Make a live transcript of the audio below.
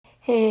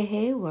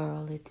Hey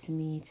world, it's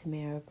me,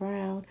 Tamara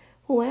Brown.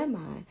 Who am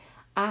I?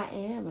 I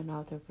am an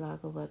author,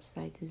 blogger,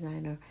 website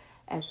designer,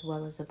 as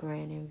well as a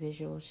brand and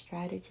visual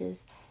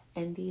strategist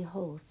and the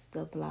host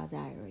of Blah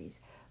Diaries.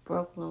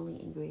 Broke, lonely,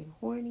 angry, and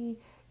horny,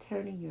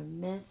 turning your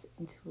mess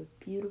into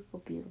a beautiful,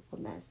 beautiful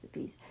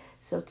masterpiece.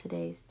 So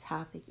today's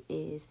topic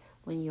is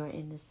when you're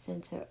in the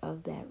center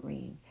of that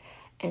ring.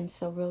 And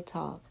so real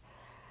talk.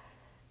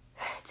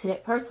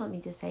 Today, first let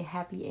me just say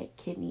happy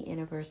kidney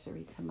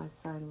anniversary to my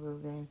son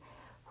Ruben,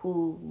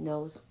 who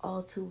knows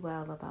all too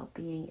well about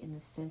being in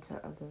the center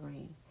of the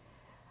ring.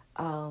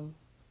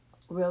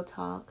 Real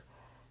talk,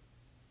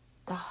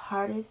 the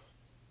hardest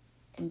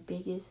and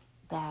biggest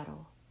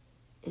battle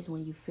is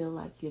when you feel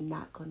like you're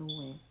not going to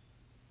win.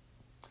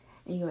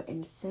 And you're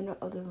in the center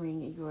of the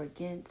ring and you're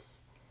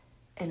against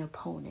an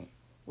opponent,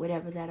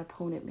 whatever that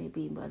opponent may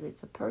be, whether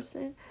it's a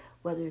person,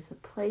 whether it's a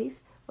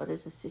place, whether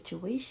it's a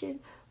situation,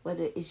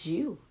 whether it's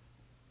you,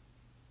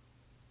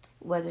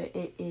 whether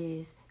it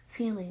is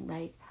feeling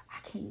like I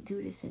can't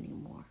do this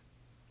anymore.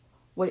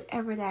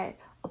 Whatever that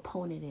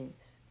opponent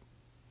is,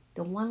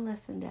 the one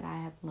lesson that I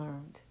have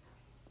learned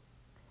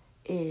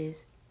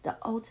is the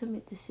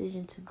ultimate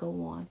decision to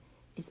go on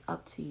is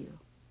up to you.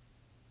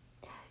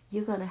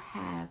 You're going to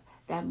have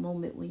that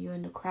moment when you're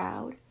in the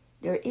crowd.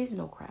 There is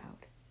no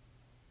crowd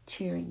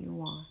cheering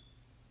you on.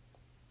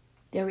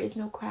 There is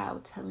no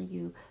crowd telling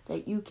you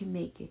that you can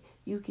make it,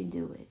 you can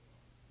do it.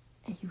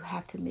 And you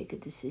have to make a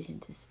decision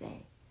to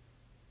stay.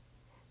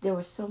 There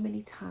were so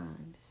many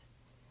times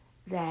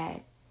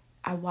that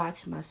I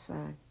watched my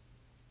son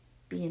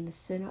be in the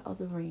center of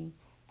the ring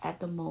at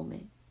the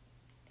moment.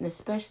 And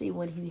especially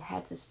when he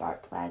had to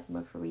start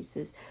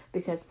plasmapheresis,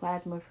 because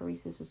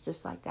plasmapheresis is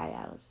just like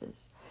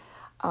dialysis.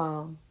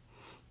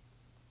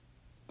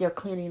 They're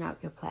cleaning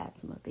out your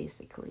plasma,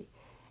 basically.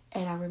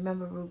 And I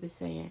remember Ruben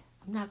saying,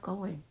 I'm not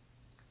going.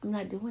 I'm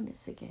not doing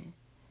this again.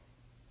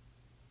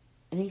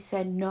 And he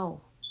said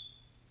no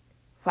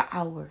for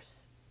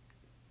hours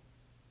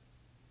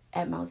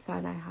at Mount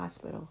Sinai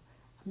Hospital.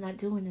 I'm not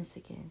doing this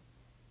again.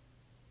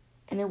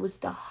 And it was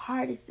the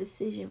hardest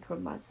decision for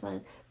my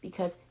son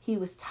because he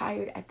was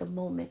tired at the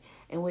moment.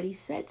 And what he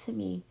said to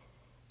me,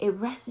 it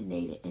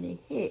resonated and it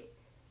hit.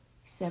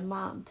 He said,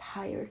 Mom, I'm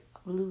tired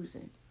of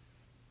losing.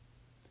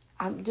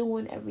 I'm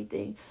doing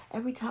everything.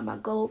 Every time I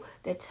go,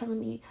 they're telling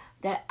me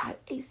that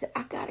he said,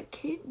 I got a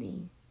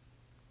kidney.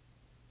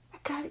 I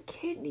got a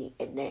kidney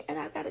and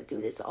I got to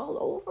do this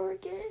all over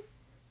again?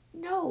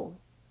 No.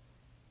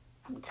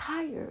 I'm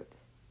tired.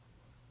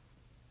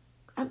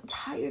 I'm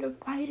tired of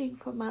fighting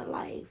for my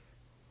life.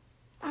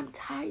 I'm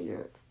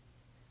tired.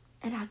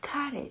 And I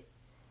got it.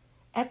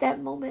 At that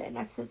moment, and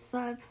I said,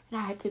 son, and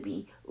I had to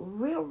be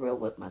real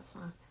with my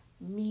son.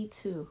 Me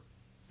too.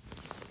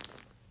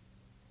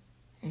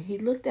 And he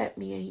looked at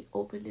me and he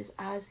opened his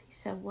eyes. He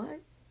said, what?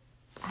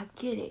 I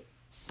get it.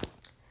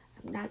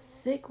 I'm not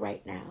sick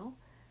right now,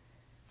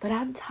 but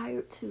I'm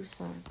tired too,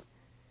 son.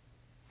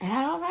 And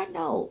all I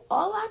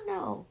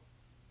know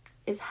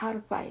is how to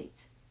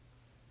fight.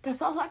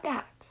 That's all I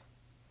got.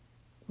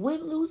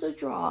 Win, lose, or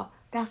draw,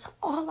 that's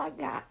all I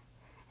got.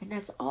 And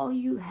that's all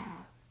you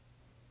have.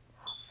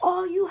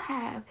 All you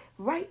have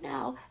right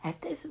now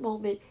at this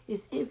moment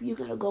is if you're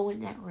going to go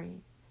in that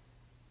ring.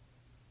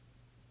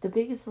 The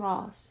biggest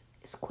loss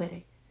is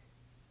quitting.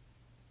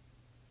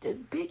 The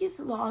biggest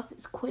loss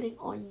is quitting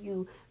on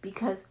you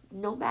because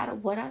no matter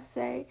what I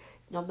say,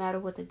 no matter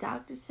what the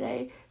doctors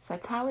say,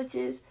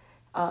 psychologists,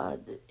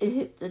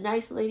 the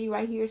nice lady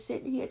right here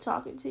sitting here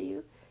talking to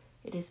you,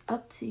 it is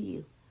up to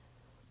you.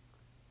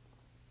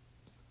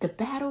 The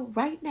battle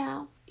right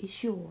now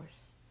is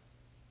yours.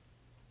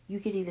 You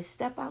can either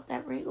step out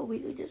that ring or we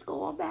can just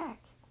go on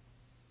back.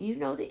 You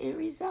know the end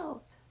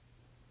result.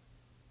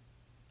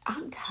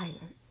 I'm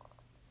tired.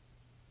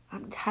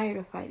 I'm tired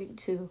of fighting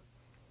too.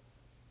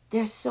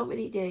 There's so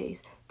many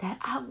days that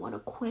I want to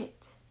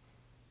quit.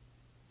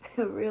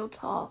 Real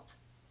talk.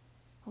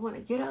 I want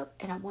to get up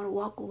and I want to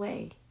walk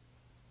away.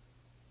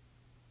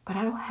 But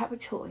I don't have a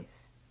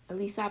choice. At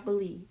least I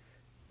believe.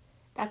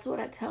 That's what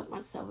I tell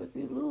myself. If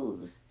you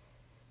lose,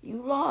 you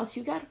lost.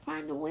 You got to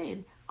find the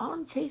win. All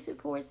I'm chasing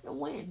for is the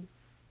win.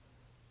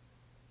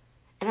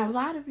 And a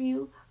lot of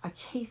you are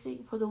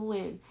chasing for the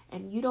win.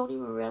 And you don't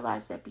even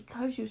realize that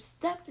because you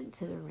stepped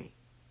into the ring.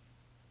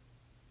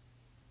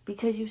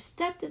 Because you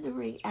stepped in the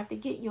ring after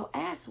getting your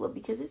ass whooped.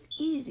 Because it's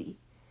easy.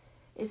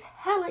 It's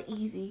hella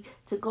easy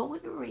to go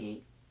in the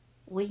ring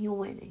when you're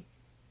winning.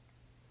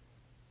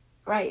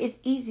 Right? It's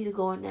easy to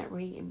go in that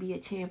ring and be a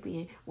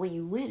champion when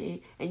you're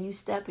winning. And you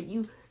step and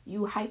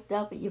you hyped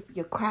up and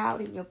your crowd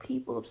and your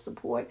people of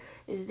support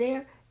is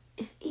there.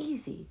 It's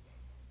easy.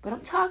 But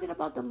I'm talking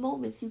about the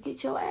moments you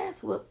get your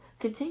ass whooped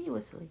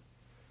continuously.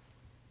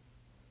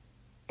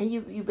 And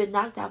you've been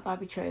knocked out by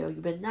betrayal.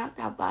 You've been knocked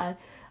out by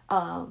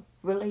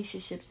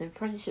relationships and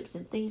friendships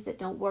and things that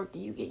don't work.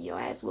 And you get your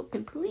ass whooped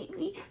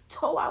completely,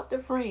 toe out the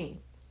frame.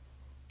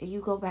 And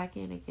you go back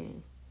in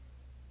again.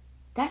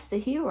 That's the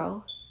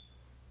hero.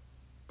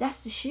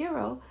 That's the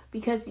shero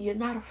because you're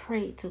not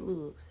afraid to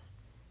lose.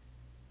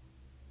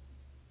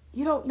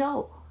 You don't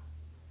know.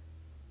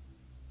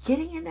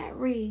 Getting in that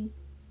ring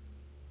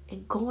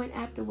and going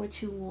after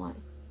what you want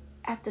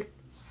after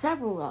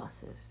several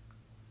losses.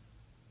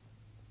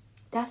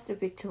 That's the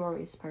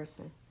victorious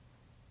person.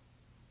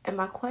 And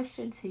my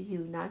question to you,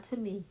 not to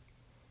me,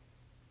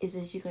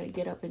 is you're going to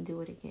get up and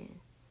do it again?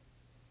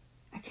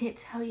 I can't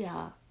tell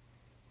y'all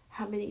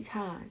how many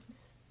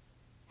times.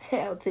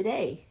 Hell,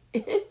 today.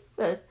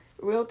 But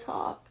real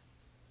talk.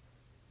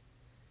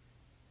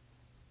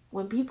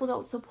 When people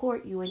don't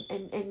support you,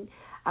 and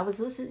I was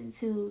listening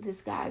to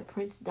this guy,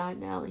 Prince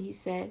Donnell, and he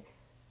said,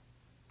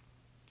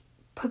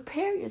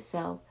 prepare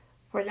yourself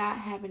for not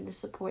having the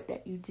support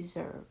that you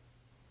deserve.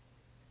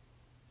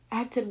 I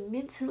had to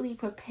mentally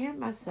prepare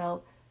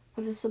myself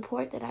for the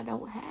support that I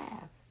don't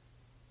have.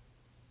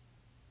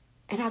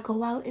 And I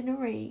go out in the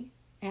ring,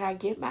 and I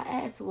get my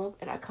ass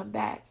whooped, and I come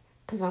back,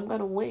 because I'm going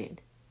to win.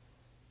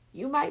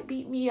 You might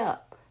beat me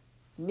up,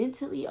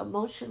 mentally,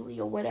 emotionally,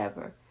 or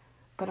whatever,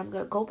 but I'm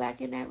going to go back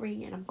in that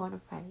ring, and I'm going to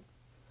fight.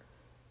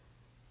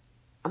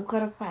 I'm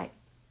going to fight.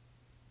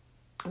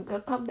 I'm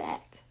going to come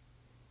back.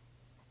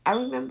 I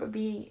remember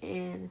being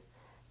in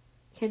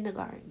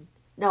kindergarten.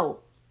 No,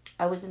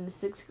 I was in the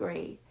 6th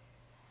grade,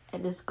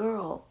 and this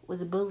girl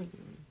was bullying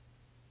me.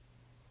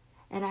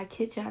 And I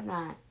kid y'all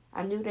not,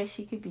 I knew that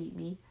she could beat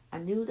me. I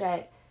knew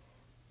that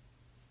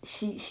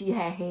she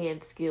had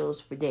hand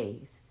skills for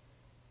days.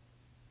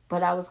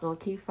 But I was going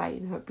to keep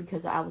fighting her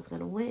because I was going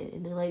to win.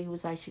 And the lady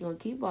was like, she's going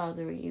to keep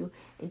bothering you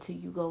until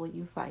you go and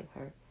you fight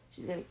her.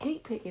 She's going to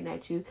keep picking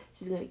at you.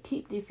 She's going to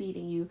keep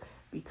defeating you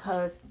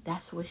because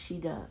that's what she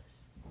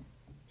does.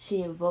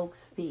 She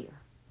invokes fear.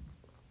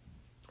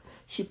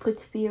 She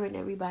puts fear in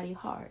everybody's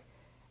heart.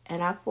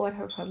 And I fought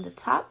her from the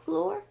top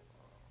floor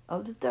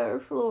of the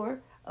 3rd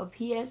floor of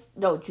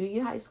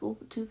junior high school,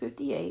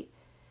 258,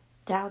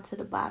 down to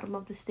the bottom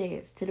of the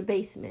stairs, to the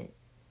basement.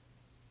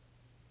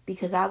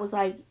 Because I was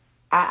like,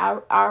 I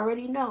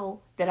already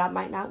know that I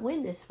might not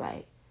win this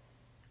fight.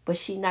 But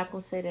she's not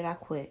going to say that I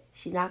quit.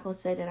 She's not going to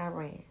say that I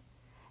ran.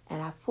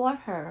 And I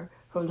fought her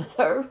from the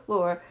 3rd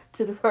floor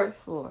to the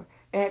 1st floor.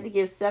 I had to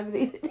give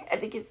 70.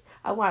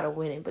 I want to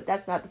win it, but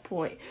that's not the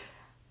point.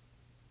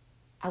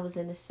 I was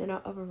in the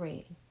center of a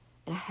ring,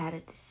 and I had a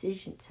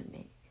decision to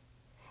make.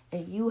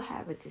 And you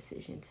have a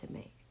decision to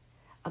make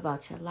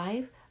about your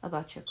life,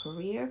 about your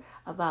career,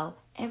 about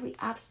every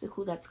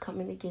obstacle that's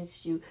coming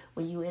against you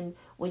when you're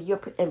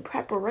in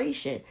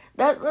preparation.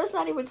 Let's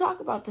not even talk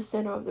about the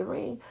center of the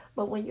ring,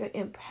 but when you're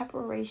in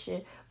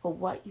preparation for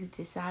what you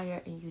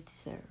desire and you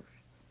deserve.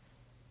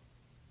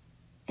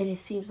 And it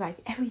seems like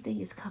everything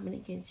is coming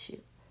against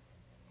you.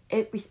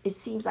 It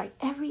seems like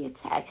every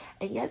attack.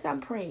 And yes, I'm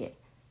praying.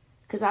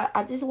 Because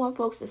I just want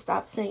folks to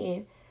stop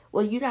saying,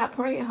 well, you're not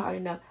praying hard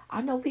enough.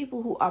 I know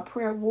people who are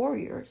prayer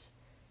warriors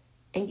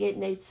and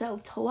getting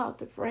themselves tore out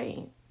the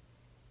frame.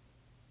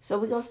 So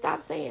we're going to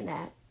stop saying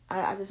that.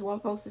 I just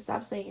want folks to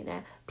stop saying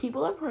that.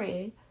 People are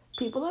praying.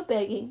 People are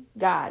begging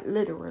God,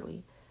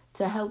 literally,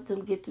 to help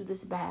them get through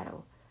this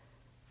battle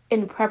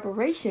in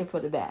preparation for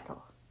the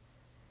battle.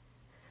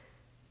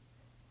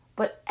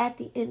 But at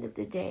the end of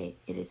the day,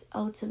 it is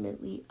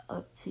ultimately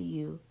up to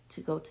you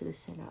to go to the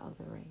center of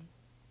the ring.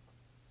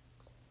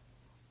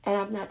 And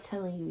I'm not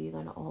telling you you're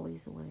going to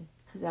always win,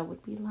 because I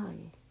would be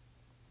lying.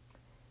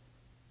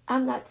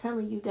 I'm not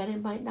telling you that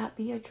it might not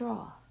be a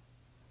draw.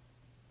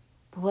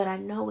 But what I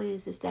know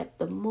is that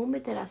the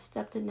moment that I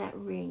stepped in that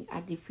ring,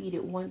 I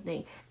defeated one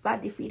thing. If I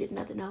defeated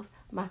nothing else,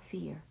 my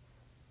fear.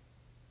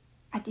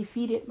 I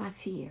defeated my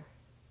fear.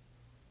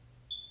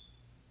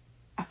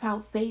 I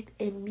found faith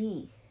in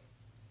me.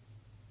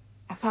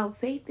 I found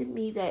faith in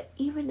me that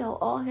even though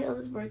all hell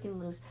is breaking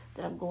loose,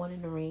 that I'm going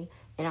in the ring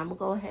and I'm going to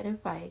go ahead and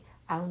fight.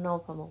 I don't know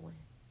if I'm going to win.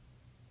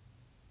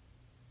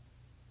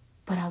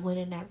 But I went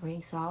in that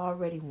ring, so I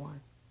already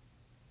won.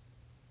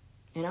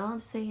 And all I'm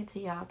saying to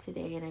y'all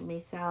today, and it may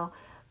sound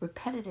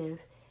repetitive,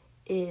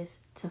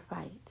 is to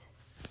fight.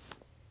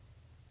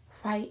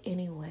 Fight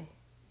anyway.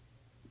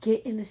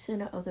 Get in the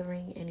center of the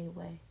ring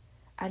anyway.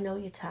 I know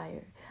you're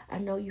tired. I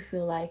know you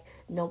feel like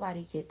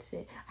nobody gets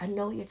it. I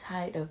know you're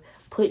tired of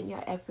putting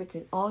your efforts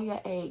and all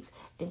your eggs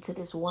into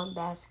this one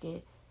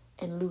basket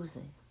and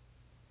losing.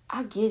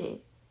 I get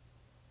it.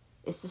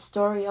 It's the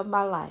story of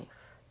my life.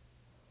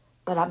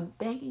 But I'm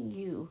begging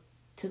you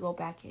to go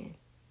back in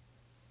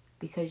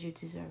because you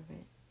deserve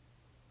it.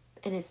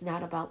 And it's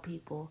not about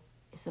people.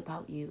 It's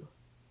about you.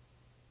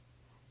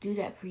 Do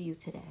that for you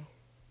today.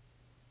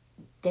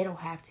 They don't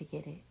have to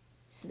get it.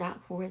 It's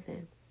not for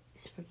them.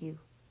 It's for you.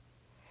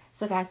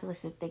 So guys,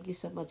 listen, thank you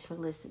so much for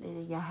listening,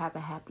 and y'all have a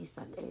happy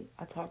Sunday.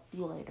 I'll talk to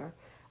you later.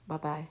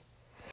 Bye-bye.